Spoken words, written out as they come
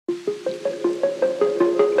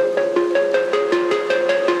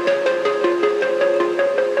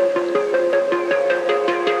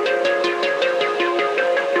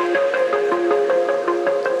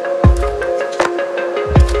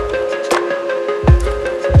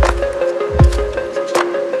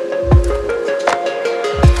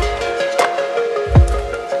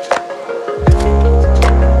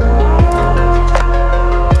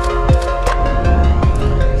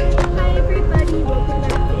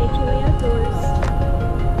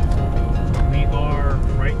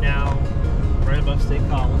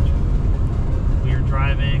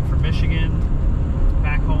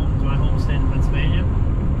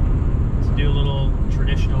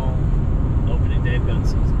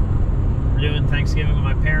Thanksgiving with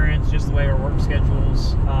my parents, just the way our work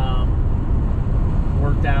schedules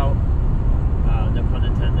worked out. No pun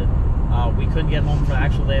intended. We couldn't get home for the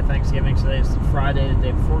actual day of Thanksgiving, so today is Friday, the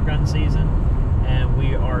day before gun season, and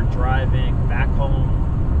we are driving back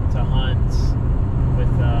home to hunt with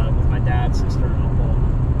my dad, sister, and uncle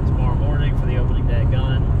tomorrow morning for the opening day of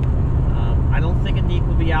gun. I don't think Anique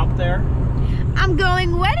will be out there. I'm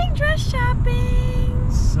going wedding dress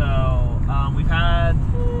shopping. So we've had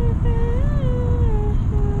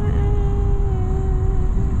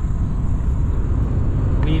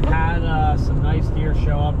some nice deer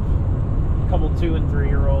show up. A couple 2- and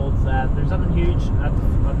 3-year-olds. That there's nothing huge at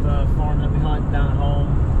the farm that we hunt down at home.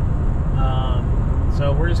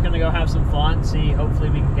 So we're just gonna go have some fun. See, hopefully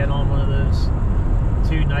we can get on one of those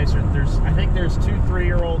two nicer. I think there's 2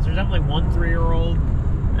 3-year-olds. There's definitely 1 3-year-old,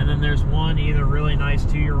 and then there's one either really nice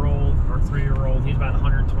 2-year-old or 3-year-old. He's about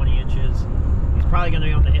 120 inches. He's probably gonna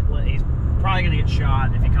be on the hit list. He's probably gonna get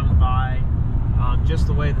shot if he comes by. Just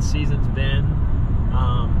the way the season's been.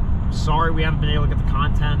 Sorry we haven't been able to get the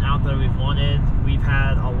content out that we've wanted. We've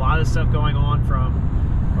had a lot of stuff going on, from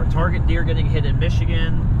our target deer getting hit in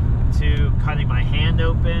Michigan to cutting my hand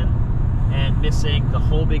open and missing the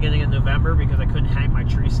whole beginning of November because I couldn't hang my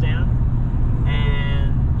tree stand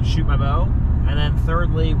and shoot my bow. And then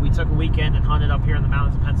thirdly, we took a weekend and hunted up here in the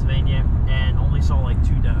mountains of Pennsylvania and only saw like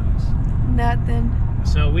 2 does. Nothing.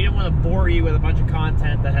 So we didn't want to bore you with a bunch of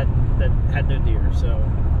content that had no deer. So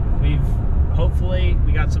hopefully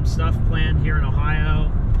we got some stuff planned here in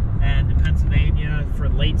Ohio and in Pennsylvania for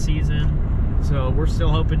late season. So we're still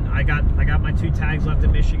hoping. I got my 2 tags left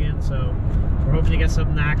in Michigan, so we're hoping to get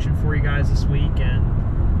some action for you guys this week.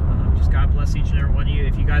 And just God bless each and every one of you.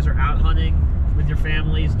 If you guys are out hunting with your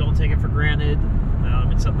families, don't take it for granted.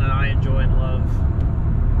 It's something that I enjoy and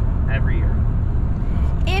love every year.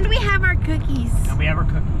 And we have our cookies.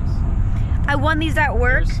 I won these at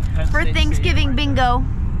work for Thanksgiving bingo.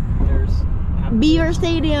 There's Beaver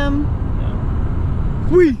Stadium.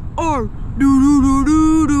 Yeah. We are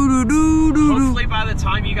Hopefully by the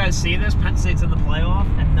time you guys see this, Penn State's in the playoff,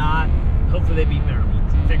 and not. Hopefully they beat Maryland.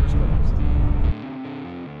 Fingers crossed.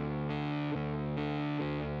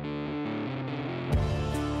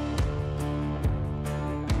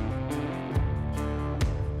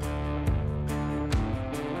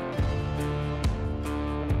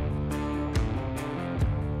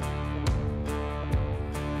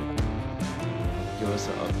 Give us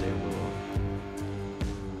an update, Will.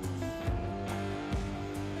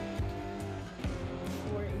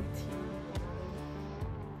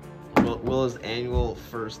 Will's annual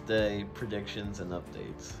first day predictions and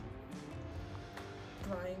updates.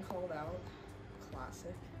 Brian called out.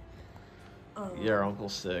 Classic. Your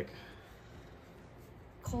uncle's sick.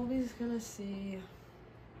 Colby's gonna see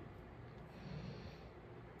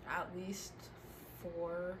at least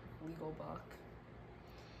 4 legal buck.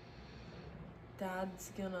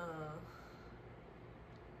 Dad's gonna...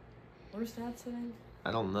 Where's Dad sitting?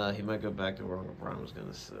 I don't know. He might go back to where Uncle Brian was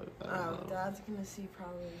gonna sit. I don't know. Dad's gonna see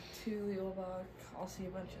probably 2 legal buck. I'll see a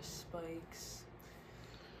bunch of spikes.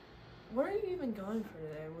 Where are you even going for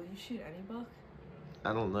today? Will you shoot any buck?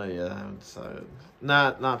 I don't know yet. I haven't decided.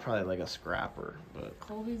 Not probably like a scrapper, but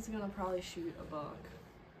Colby's gonna probably shoot a buck.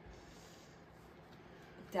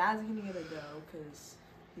 Dad's gonna get a doe because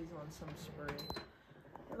he's on some spree.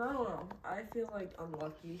 And I don't know. I feel like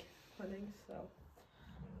unlucky hunting, so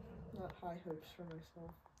not high hopes for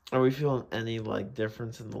myself. are we feeling any like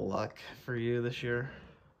difference in the luck for you this year?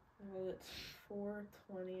 Well, it's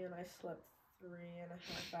 4:20 and I slept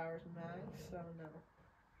 3.5 hours max, so no.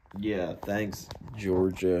 Yeah, thanks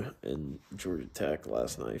Georgia and Georgia Tech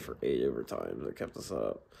last night for 8 overtimes that kept us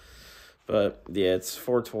up. But yeah, it's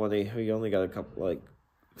 4:20. We only got a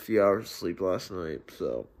few hours of sleep last night,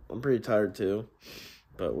 so I'm pretty tired too.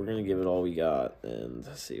 But we're gonna give it all we got and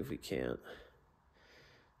see if we can't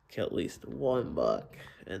kill at least 1 buck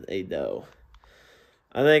and a doe.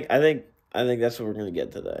 I think that's what we're gonna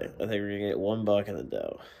get today. I think we're gonna get 1 buck and a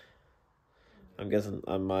doe. I'm guessing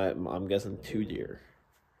 2 deer.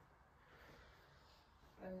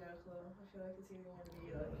 I have no clue. I feel like it's either going to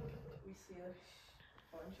be we see a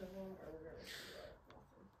bunch of them or we're going to see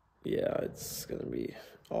nothing. Yeah, it's going to be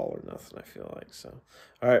all or nothing, I feel like. So,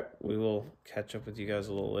 all right, we will catch up with you guys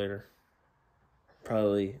a little later.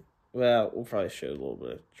 We'll probably show a little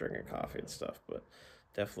bit of drinking coffee and stuff, but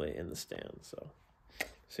definitely in the stand. So,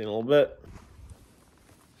 see you in a little bit.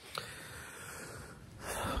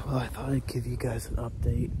 Well, I thought I'd give you guys an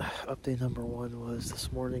update. Update number 1 was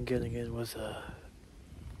this morning getting in was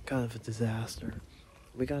kind of a disaster.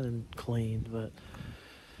 We got in clean, but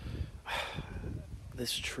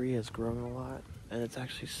this tree has grown a lot, and it's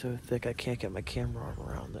actually so thick I can't get my camera arm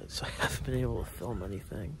around it, so I haven't been able to film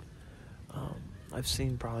anything. I've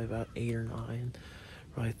seen probably about 8 or 9,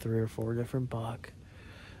 probably 3 or 4 different buck.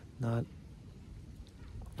 I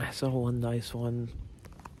saw one nice one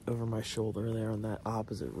over my shoulder there on that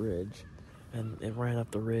opposite ridge, and it ran up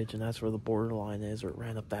the ridge, and that's where the borderline is, or it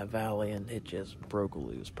ran up that valley, and it just broke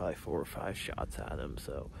loose, probably 4 or 5 shots at him.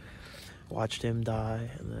 So watched him die,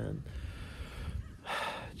 and then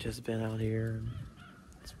just been out here, and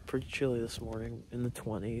it's pretty chilly this morning, in the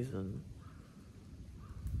 20s, and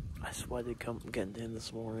I sweated getting in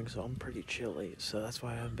this morning, so I'm pretty chilly. So that's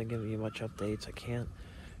why I haven't been giving you much updates. I can't,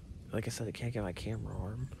 like I said, I can't get my camera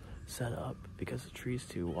arm set up because the tree's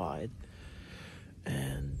too wide.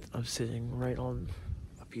 And I'm sitting right on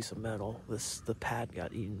a piece of metal. The pad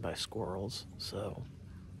got eaten by squirrels. So,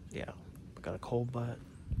 yeah, I got a cold butt.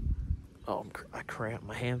 Oh, I cramp.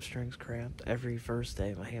 My hamstrings cramped. Every first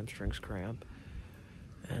day, my hamstrings cramp.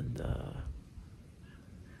 And,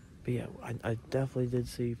 but yeah, I definitely did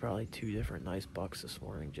see probably 2 different nice bucks this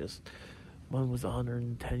morning. Just one was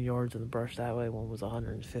 110 yards in the brush that way, one was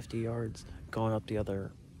 150 yards going up the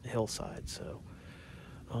other hillside. So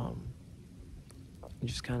it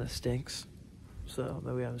just kind of stinks. So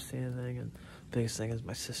that we haven't seen anything, and the biggest thing is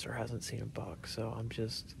my sister hasn't seen a buck. So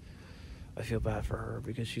I feel bad for her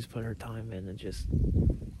because she's put her time in and just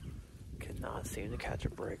cannot seem to catch a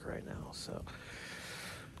break right now. So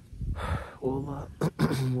we'll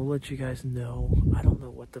let you guys know. I don't know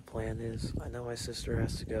what the plan is. I know my sister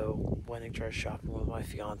has to go wedding dress shopping with my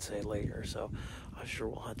fiance later, so I'm sure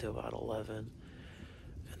we'll hunt till about 11,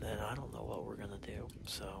 and then I don't know what we're gonna do.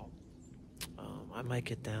 So I might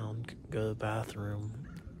get down, go to the bathroom,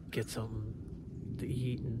 get something to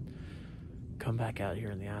eat, and come back out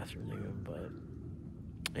here in the afternoon.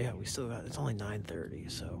 But yeah, we still got, it's only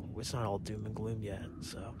 9:30, so it's not all doom and gloom yet.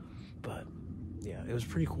 So, but yeah, it was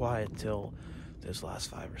pretty quiet until those last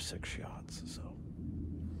 5 or 6 shots, so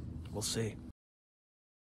we'll see.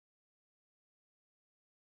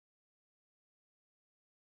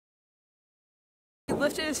 He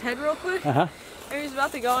lifted his head real quick, and he was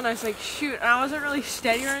about to go, and I was like, shoot, and I wasn't really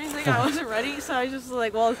steady or anything, I wasn't ready, so I was just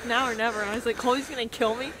like, well, it's now or never, and I was like, Colby's gonna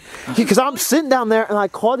kill me. Because I'm sitting down there, and I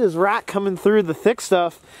caught his rat coming through the thick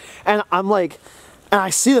stuff, and I'm like, and I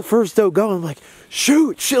see the first doe go, and I'm like,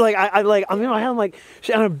 shoot, like I'm in my head, I'm like,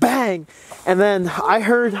 and a bang, and then I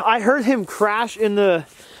heard him crash into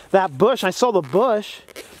that bush. I saw the bush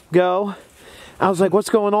go. I was like, what's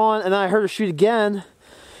going on? And then I heard her shoot again,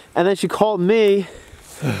 and then she called me,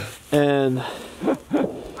 and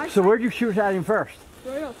so where'd you shoot at him first?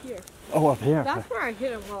 Right up here. Oh, up here. That's where I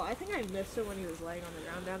hit him. Well, I think I missed him when he was laying on the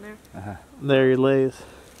ground down there. there he lays.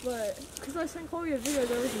 But, because I sent Colby a video,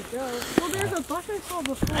 there was a doe. Well, there's a buck I saw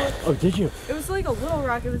before. Oh, did you? It was like a little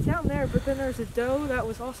rock. It was down there, but then there's a doe that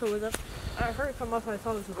was also with him. And I heard it come up, and I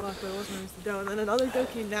thought it was a buck, but it wasn't. It was the doe. And then another doe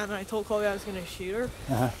came down, and I told Colby I was going to shoot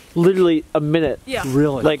her. Literally a minute. Yeah.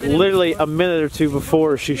 Really? Like literally a minute or 2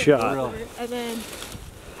 before she shot. Really? And then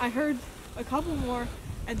I heard a couple more,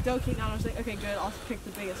 and doe came down. I was like, okay, good, I'll pick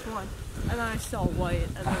the biggest one. And then I saw white,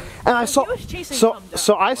 and I saw. He was chasing some doe.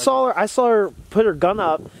 So I saw her put her gun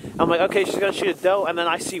up. I'm like, okay, she's gonna shoot a doe, and then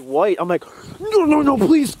I see white. I'm like, no,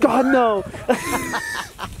 please, God, no.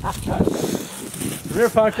 Rear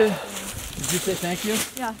Pumpkin. Did you say thank you?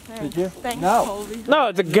 Yeah, thanks. Did you? Thanks, No. Colby.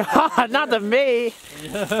 No, to God, not to me.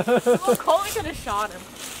 Well, Colby could have shot him.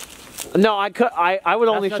 No, I would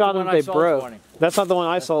only shot them if they broke. That's not the one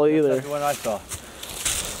I saw either. That's the one I saw.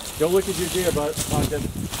 Go look at your deer, Pumpkin.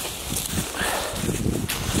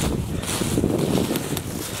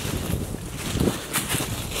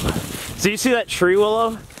 So you see that tree,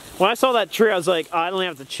 Willow? When I saw that tree, I was like, oh, I don't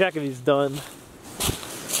even have to check if he's done.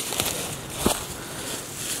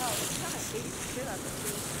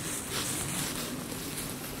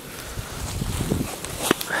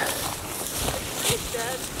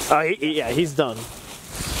 Oh, yeah, he's done. Look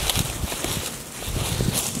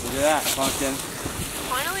at that, Pumpkin.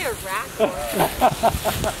 Finally a rack buck.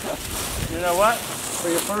 You know what? For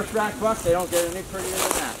your first rack buck, they don't get any prettier than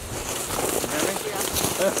that. You hear me?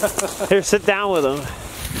 Yeah. Here, sit down with him.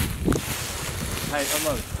 Hey,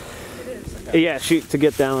 unload. It is. Yeah, shoot to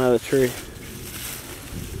get down out of the tree.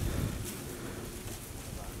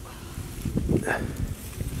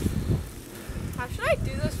 How should I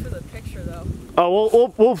do this for the picture, though?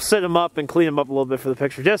 Oh, we'll set him up and clean him up a little bit for the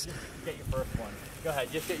picture. Just get your first one. Go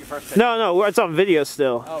ahead, just get your first picture. No, it's on video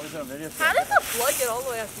still. Oh, it's on video still? How does the blood get all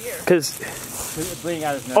the way up here? Because it's bleeding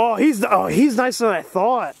out his nose. He's nicer than I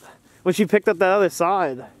thought when she picked up that other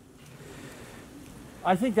side.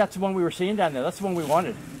 I think that's the one we were seeing down there. That's the one we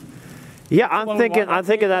wanted. Yeah, I'm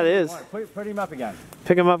thinking that is. Put him up again.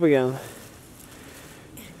 Pick him up again.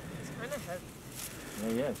 It's kind of heavy. Yeah,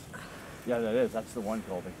 he is. Yeah, that is. That's the one,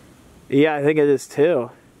 Colby. Yeah, I think it is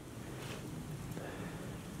too.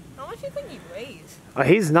 How much do you think he weighs?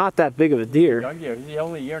 He's not that big of a deer. Young deer. He's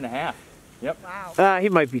only a year and a half. Yep. Wow. He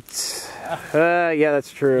might be. Yeah,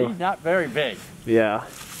 that's true. He's not very big. Yeah.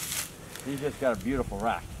 He's just got a beautiful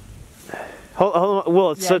rack. Hold on,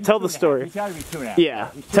 Will. Yeah, So tell the story. He's got to be 2.5. Yeah.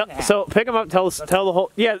 He's 2.5. So pick him up. Tell the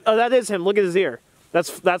whole. Yeah. Oh, that is him. Look at his ear. That's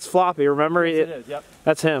Floppy. Remember? Yes, it is. Yep.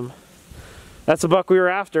 That's him. That's the buck we were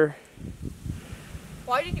after.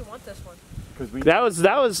 Why did you want this one? Because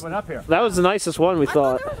That was went up here. That was the nicest one we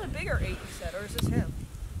thought. I thought there was a bigger 8 you said, or is this him?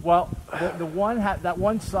 Well, the one had that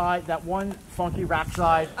one side, that one funky rack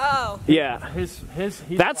side. Oh. Yeah. He's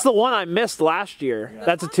That's the one I missed last year. Yeah.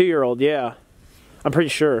 That's a 2-year-old. Yeah. I'm pretty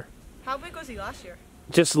sure. How big was he last year?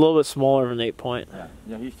 Just a little bit smaller of an 8-point.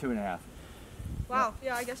 Yeah, he's 2.5. Wow.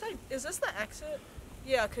 Yeah, I guess is this the exit?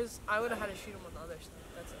 Yeah, because I would have had to shoot him on the other side.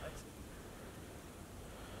 That's the exit.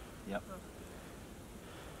 Yep. Oh.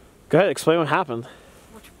 Go ahead. Explain what happened.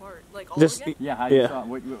 Which part? Like all Just again? Yeah, Yeah.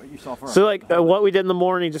 What you saw first. so like what we did in the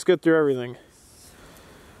morning. Just go through everything.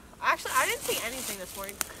 Actually, I didn't see anything this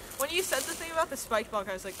morning. When you said the thing about the spike buck,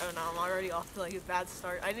 I was like, oh no, I'm already off to like a bad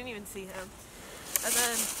start. I didn't even see him. And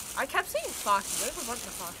then I kept seeing foxes. There's a bunch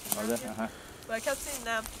of foxes. Oh, around here. But I kept seeing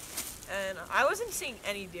them. And I wasn't seeing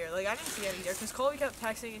any deer. Like, I didn't see any deer. Because Colby kept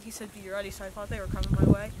texting and he said, be ready. So I thought they were coming my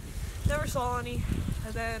way. Never saw any.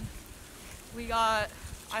 And then I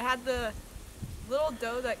had the little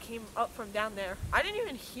doe that came up from down there. I didn't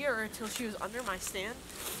even hear her until she was under my stand.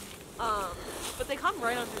 But they come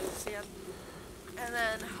right under the stand. And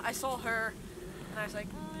then I saw her, and I was like,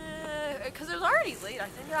 because it was already late. I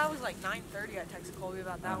think that was like 9:30. I texted Colby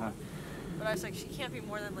about that one. But I was like, she can't be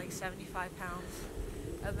more than like 75 pounds.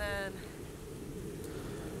 And then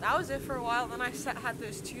that was it for a while. Then I had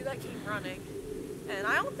those 2 that came running. And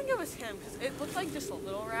I don't think it was him, because it looked like just a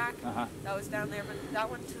little rack that was down there. But that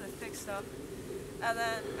went to the thick stuff. And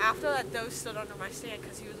then after that doe stood under my stand,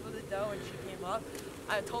 because he was with a doe and she came up,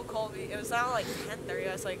 I told Colby, it was now like 10:30.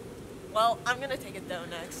 I was like, well, I'm going to take a doe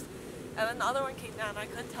next. And then the other one came down. I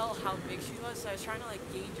couldn't tell how big she was, so I was trying to like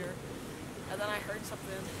gauge her. And then I heard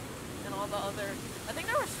something, and all the other, I think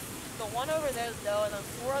there was the one over there doe, and then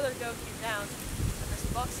 4 other doe came down. And this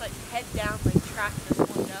buck's like head down, like tracking this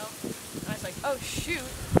one doe. And I was like, oh shoot.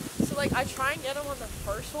 So like I try and get him on the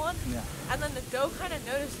first one, and then the doe kind of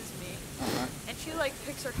notices me, and she like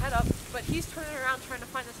picks her head up, but he's turning around trying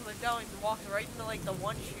to find this other doe and walks right into like the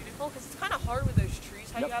one shooting hole, because it's kind of hard with those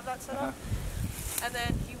trees how you have that set up. And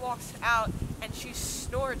then he walks out, and she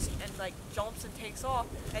snorts and like jumps and takes off,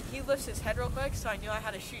 and he lifts his head real quick, so I knew I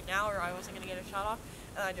had to shoot now or I wasn't gonna get a shot off,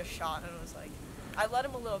 and I just shot, and it was like, I let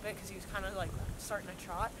him a little bit because he was kind of like starting to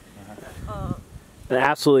trot. An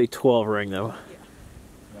absolutely 12 ring though.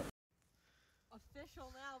 Yeah.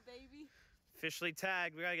 Official now, baby. Officially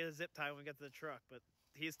tagged. We gotta get a zip tie when we get to the truck, but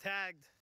he's tagged.